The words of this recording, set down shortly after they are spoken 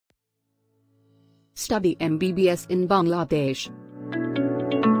Study MBBS in Bangladesh.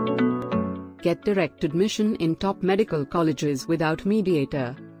 Get direct admission in top medical colleges without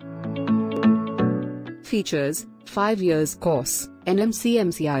mediator. Features: 5 years course,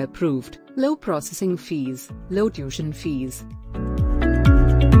 NMC/MCI approved, low processing fees, low tuition fees.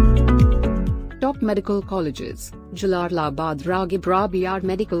 Top medical colleges: Jalalabad Raghib Rabiar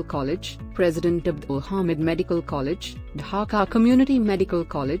Medical College, President Abdul Hamid Medical College, Dhaka Community Medical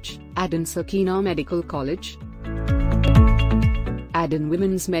College, Aden Sakina Medical College, Aden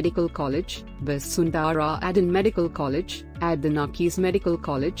Women's Medical College, Basundara Aden Medical College, Aden Akis Medical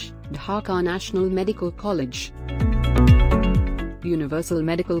College, Dhaka National Medical College, Universal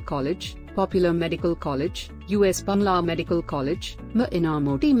Medical College, Popular Medical College, US Bangla Medical College,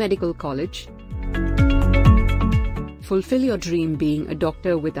 Ma'inamoti Medical College. Fulfill your dream being a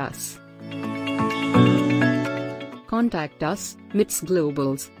doctor with us. Contact us, MITS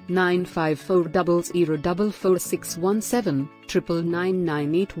Globals, 95400444617,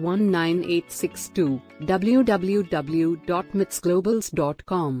 99998199862,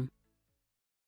 www.mitsglobals.com.